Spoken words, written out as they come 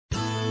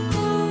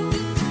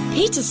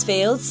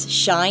Petersfield's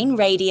Shine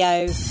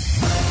Radio.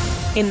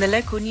 In the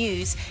local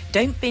news,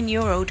 don't bin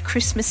your old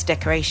Christmas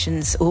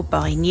decorations or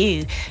buy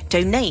new.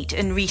 Donate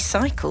and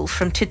recycle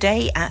from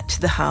today at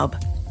the Hub.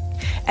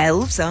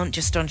 Elves aren't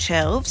just on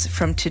shelves.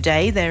 From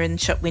today, they're in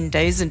shop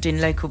windows and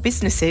in local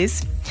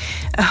businesses.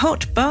 A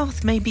hot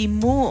bath may be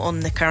more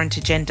on the current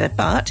agenda,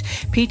 but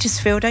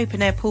Petersfield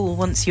Open Air Pool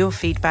wants your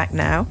feedback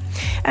now.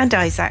 And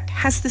Isaac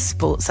has the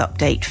sports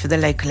update for the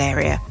local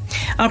area.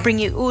 I'll bring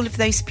you all of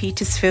those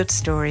Petersfield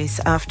stories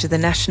after the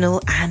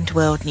national and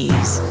world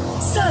news.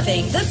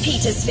 Serving the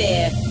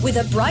Petersphere with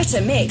a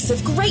brighter mix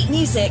of great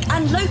music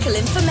and local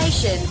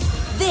information.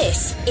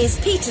 This is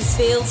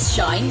Petersfield's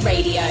Shine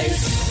Radio.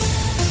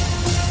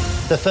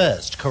 The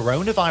first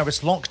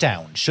coronavirus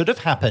lockdown should have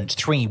happened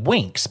 3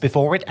 weeks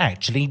before it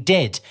actually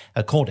did,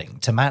 according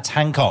to Matt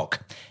Hancock.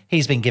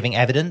 He's been giving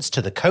evidence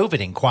to the COVID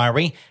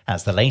inquiry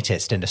as the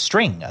latest in a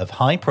string of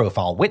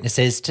high-profile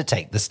witnesses to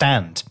take the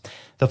stand.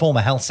 The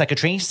former health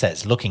secretary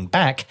says looking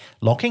back,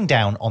 locking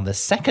down on the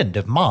 2nd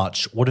of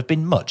March would have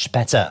been much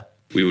better.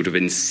 We would have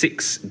been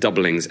 6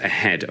 doublings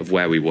ahead of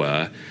where we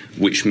were,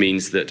 which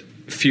means that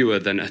fewer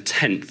than a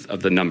tenth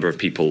of the number of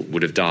people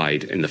would have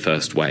died in the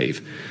first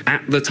wave.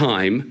 At the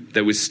time,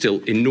 there was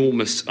still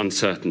enormous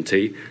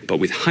uncertainty, but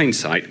with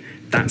hindsight,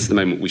 that's the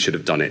moment we should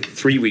have done it.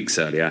 3 weeks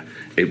earlier,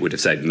 it would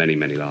have saved many,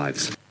 many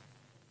lives.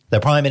 The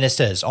Prime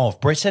Ministers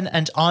of Britain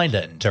and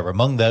Ireland are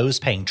among those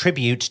paying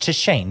tribute to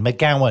Shane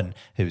MacGowan,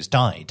 who's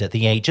died at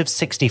the age of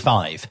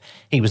 65.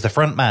 He was the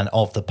frontman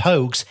of the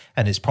Pogues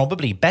and is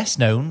probably best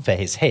known for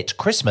his hit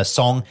Christmas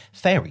song,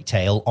 Fairy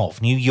Tale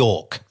of New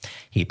York.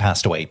 He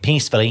passed away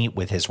peacefully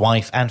with his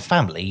wife and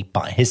family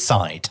by his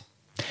side.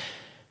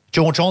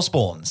 George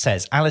Osborne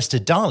says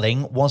Alistair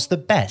Darling was the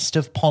best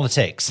of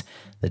politics.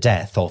 The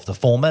death of the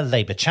former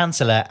Labour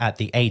Chancellor at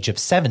the age of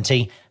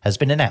 70 has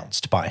been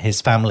announced by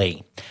his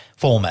family.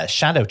 Former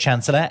Shadow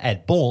Chancellor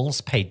Ed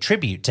Balls paid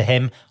tribute to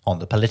him on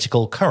the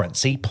Political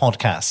Currency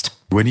podcast.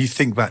 When you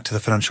think back to the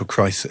financial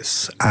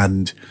crisis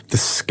and the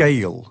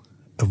scale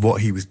of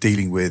what he was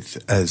dealing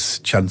with as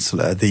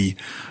Chancellor, the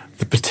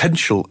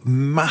potential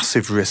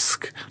massive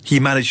risk, he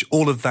managed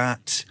all of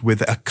that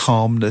with a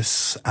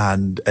calmness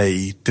and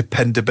a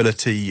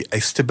dependability,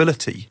 a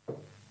stability.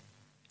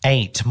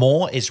 8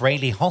 more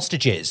Israeli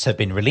hostages have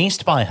been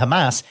released by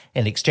Hamas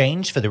in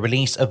exchange for the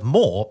release of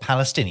more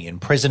Palestinian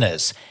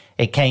prisoners.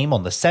 It came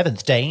on the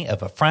 7th day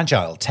of a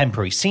fragile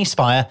temporary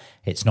ceasefire.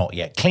 It's not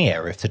yet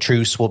clear if the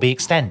truce will be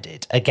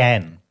extended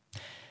again.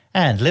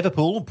 And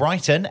Liverpool,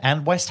 Brighton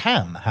and West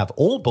Ham have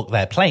all booked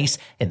their place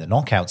in the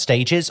knockout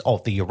stages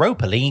of the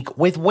Europa League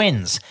with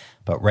wins.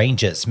 But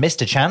Rangers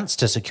missed a chance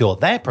to secure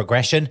their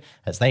progression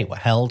as they were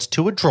held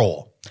to a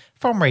draw.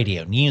 From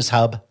Radio News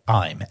Hub,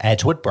 I'm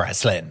Edward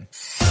Breslin.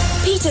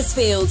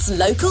 Petersfield's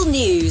local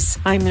news.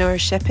 I'm Laura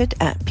Shepherd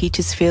at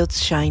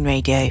Petersfield's Shine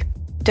Radio.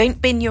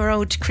 Don't bin your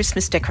old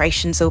Christmas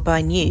decorations or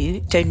buy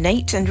new.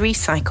 Donate and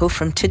recycle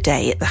from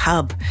today at the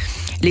Hub.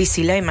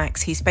 Lucy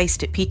Lomax, who's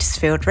based at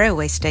Petersfield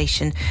Railway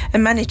Station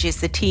and manages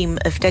the team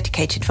of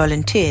dedicated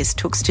volunteers,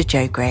 talks to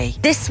Joe Gray.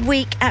 This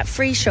week at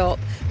Free Shop,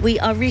 we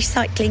are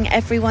recycling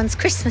everyone's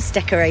Christmas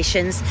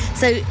decorations.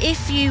 So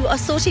if you are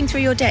sorting through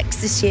your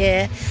decks this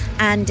year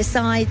and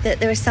decide that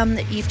there are some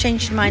that you've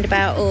changed your mind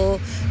about or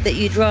that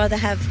you'd rather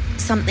have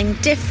something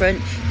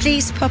different,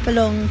 please pop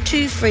along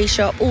to Free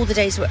Shop. All the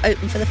days we're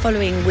open for the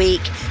following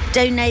week.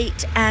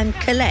 Donate and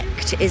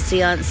collect is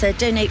the answer.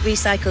 Donate,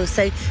 recycle.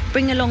 So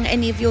bring along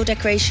any of your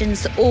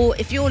decorations, or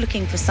if you're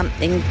looking for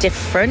something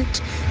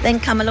different, then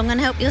come along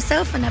and help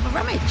yourself and have a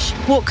rummage.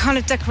 What kind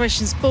of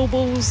decorations?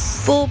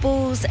 Baubles?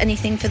 Baubles,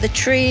 anything for the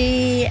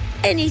tree,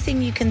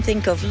 anything you can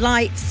think of.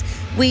 Lights.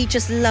 We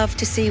just love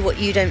to see what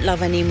you don't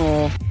love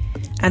anymore.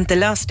 And the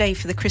last day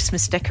for the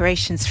Christmas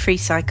decorations free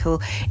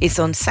cycle is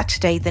on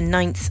Saturday the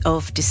 9th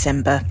of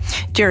December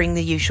during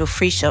the usual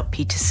Free Shop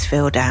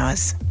Petersfield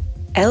hours.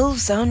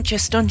 Elves aren't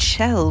just on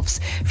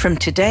shelves. From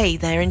today,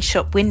 they're in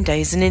shop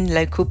windows and in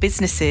local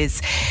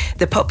businesses.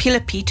 The popular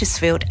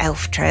Petersfield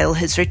Elf Trail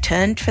has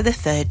returned for the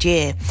 3rd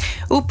year.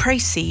 All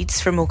proceeds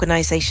from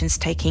organisations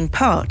taking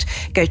part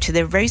go to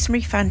the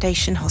Rosemary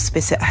Foundation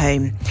Hospice at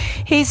Home.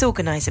 Here's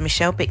organiser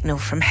Michelle Bicknell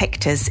from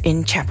Hector's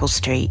in Chapel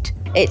Street.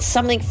 It's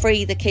something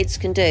free the kids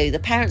can do. The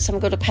parents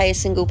haven't got to pay a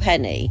single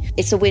penny.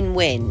 It's a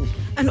win-win.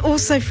 And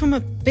also from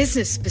a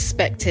business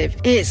perspective,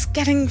 it's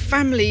getting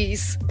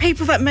families,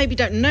 people that maybe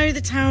don't know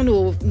the town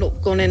or not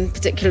gone in a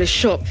particular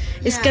shop,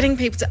 it's getting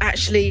people to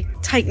actually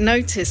take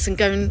notice and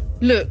go and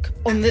look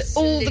on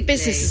all the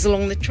businesses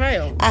along the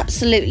trail.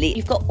 Absolutely.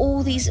 You've got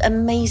all these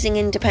amazing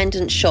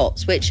independent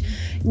shops, which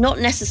not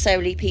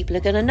necessarily people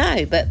are going to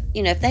know, but,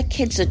 you know, if their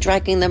kids are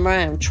dragging them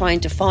around trying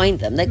to find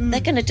them,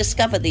 they're going to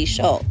discover these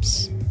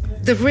shops.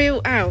 The real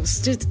elves,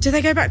 do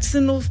they go back to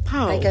the North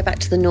Pole? They go back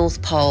to the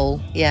North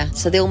Pole, yeah.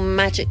 So they'll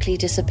magically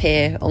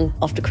disappear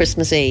after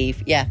Christmas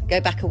Eve. Yeah,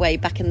 go back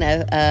in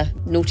their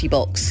naughty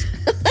box.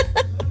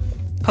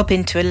 Pop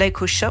into a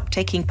local shop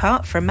taking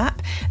part for a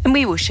map and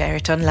we will share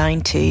it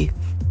online too.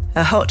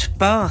 A hot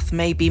bath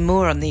may be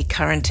more on the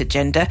current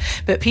agenda,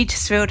 but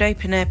Petersfield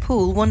Open Air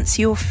Pool wants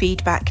your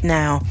feedback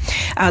now.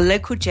 Our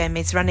local gem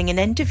is running an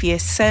end-of-year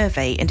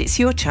survey, and it's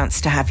your chance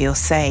to have your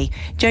say.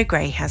 Jo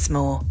Gray has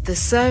more. The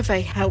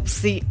survey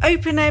helps the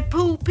open air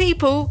pool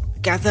people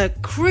gather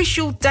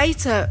crucial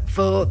data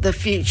for the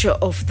future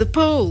of the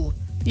pool.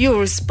 Your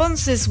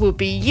responses will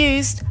be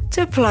used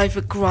to apply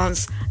for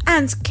grants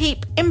and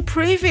keep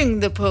improving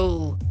the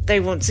pool. They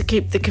want to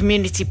keep the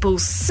community pool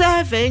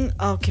serving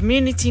our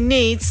community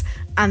needs,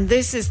 and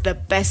this is the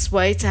best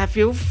way to have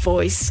your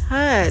voice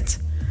heard.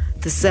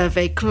 The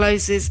survey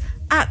closes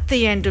at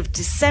the end of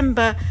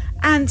December,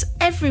 and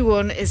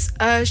everyone is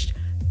urged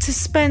to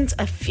spend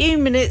a few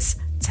minutes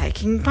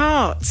taking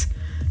part.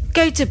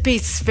 Go to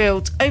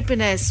Petersfield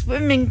Open Air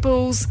Swimming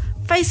Pool's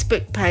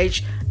Facebook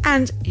page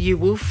and you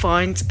will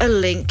find a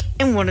link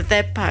in one of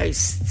their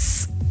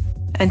posts.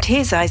 And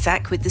here's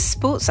Isaac with the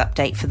sports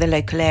update for the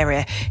local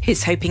area.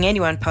 He's hoping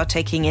anyone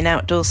partaking in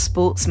outdoor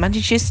sports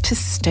manages to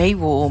stay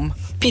warm.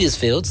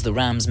 Petersfield's, the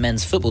Rams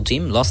men's football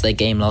team, lost their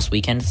game last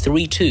weekend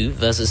 3-2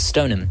 versus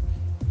Stoneham.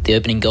 The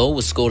opening goal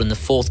was scored in the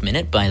 4th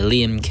minute by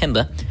Liam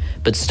Kimber,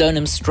 but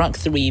Stoneham struck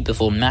 3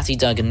 before Matty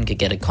Duggan could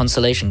get a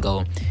consolation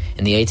goal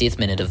in the 80th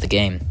minute of the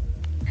game.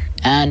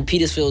 And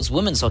Petersfield's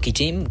women's hockey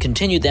team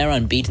continued their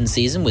unbeaten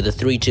season with a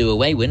 3-2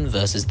 away win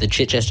versus the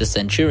Chichester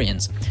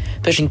Centurions,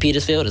 pushing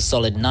Petersfield a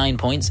solid 9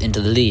 points into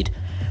the lead.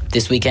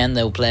 This weekend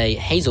they'll play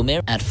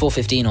Hazelmere at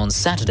 4:15 on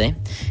Saturday,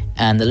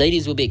 and the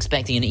ladies will be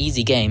expecting an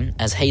easy game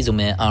as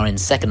Hazelmere are in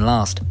second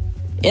last.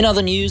 In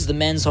other news, the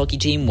men's hockey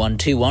team won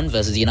 2-1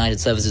 versus United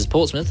Services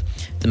Portsmouth,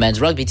 the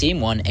men's rugby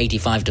team won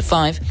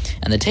 85-5,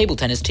 and the table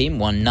tennis team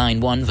won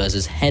 9-1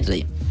 versus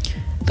Headley.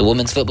 The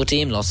women's football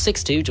team lost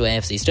 6-2 to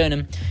AFC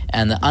Stoneham,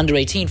 and the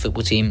under-18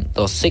 football team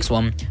lost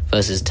 6-1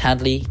 versus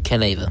Tadley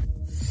Keleva.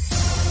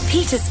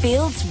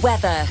 Petersfield's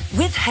weather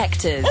with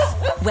Hector's,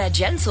 where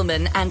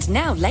gentlemen and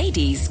now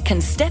ladies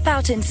can step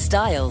out in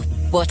style,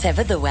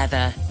 whatever the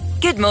weather.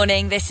 Good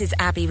morning, this is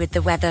Abby with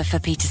the weather for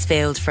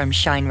Petersfield from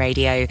Shine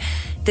Radio.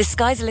 The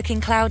skies are looking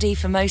cloudy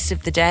for most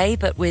of the day,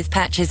 but with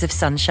patches of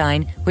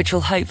sunshine, which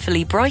will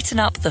hopefully brighten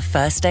up the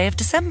first day of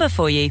December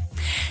for you.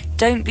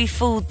 Don't be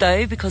fooled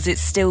though, because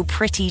it's still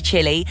pretty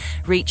chilly,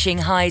 reaching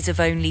highs of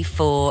only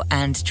 4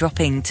 and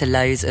dropping to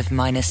lows of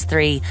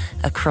 -3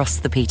 across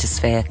the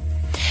Petersphere.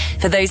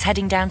 For those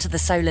heading down to the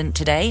Solent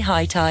today,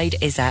 high tide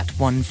is at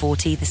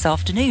 1:40 this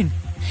afternoon.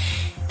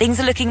 Things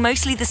are looking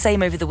mostly the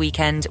same over the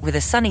weekend, with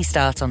a sunny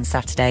start on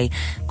Saturday,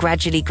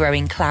 gradually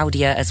growing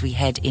cloudier as we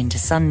head into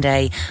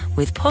Sunday,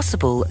 with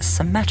possible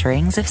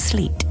smatterings of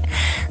sleet.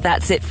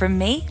 That's it from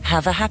me.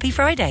 Have a happy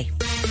Friday.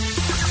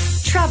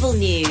 Travel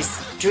news,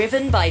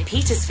 driven by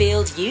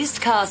Petersfield Used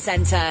Car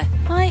Centre.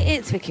 Hi,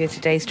 it's Vicky with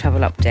today's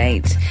travel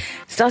update.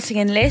 Starting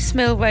in Liss,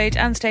 Mill Road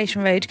and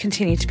Station Road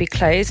continue to be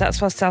closed. That's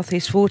while South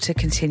East Water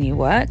continue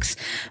works.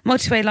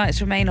 Motorway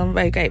lights remain on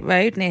Rogate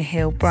Road near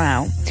Hill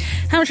Brow.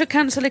 Hampshire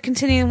Council are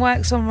continuing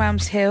works on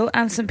Rams Hill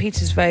and St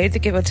Peters Road. The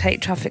give or take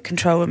traffic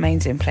control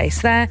remains in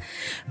place there.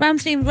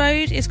 Ramsden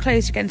Road is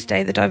closed again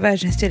today. The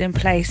diversion is still in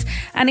place.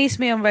 And East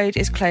Meon Road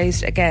is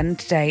closed again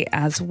today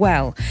as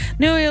well.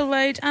 Newrill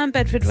Road and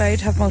Bedford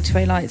Road have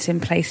multiway lights in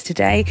place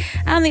today.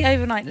 And the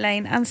overnight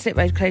lane and slip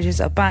road closures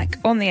are back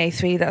on the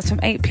A3. That's from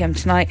 8 p.m.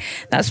 tonight.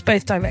 That's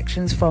both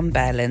directions from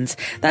Bearlands.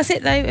 That's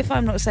it though. If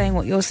I'm not saying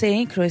what you're seeing,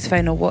 you can always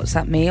phone or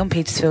WhatsApp me on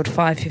Petersfield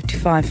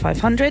 555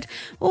 500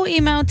 or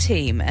email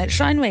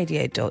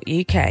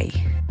team@shineradio.uk.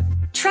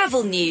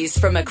 Travel news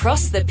from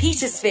across the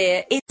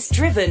Petersphere is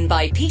driven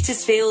by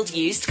Petersfield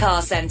Used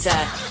Car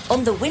Centre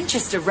on the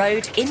Winchester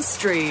Road in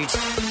Strood.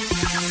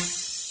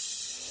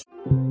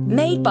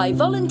 Made by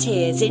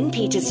volunteers in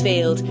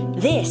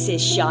Petersfield, this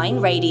is Shine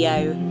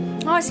Radio.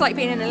 Oh, it's like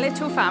being in a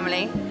little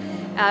family.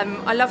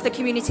 I love the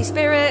community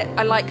spirit.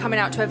 I like coming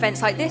out to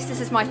events like this. This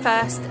is my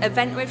first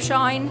event with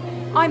Shine.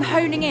 I'm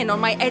honing in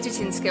on my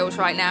editing skills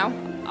right now.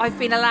 I've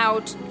been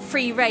allowed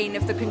free reign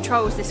of the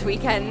controls this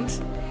weekend.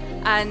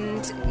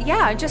 And yeah,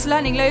 I'm just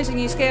learning loads of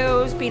new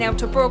skills, being able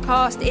to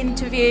broadcast,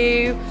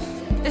 interview.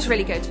 It's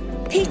really good.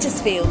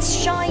 Petersfield's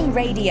Shine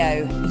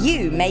Radio.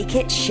 You make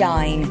it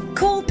shine.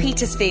 Call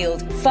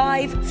Petersfield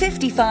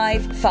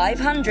 555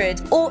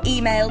 500 or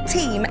email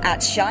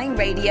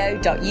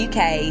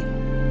team@shineradio.uk.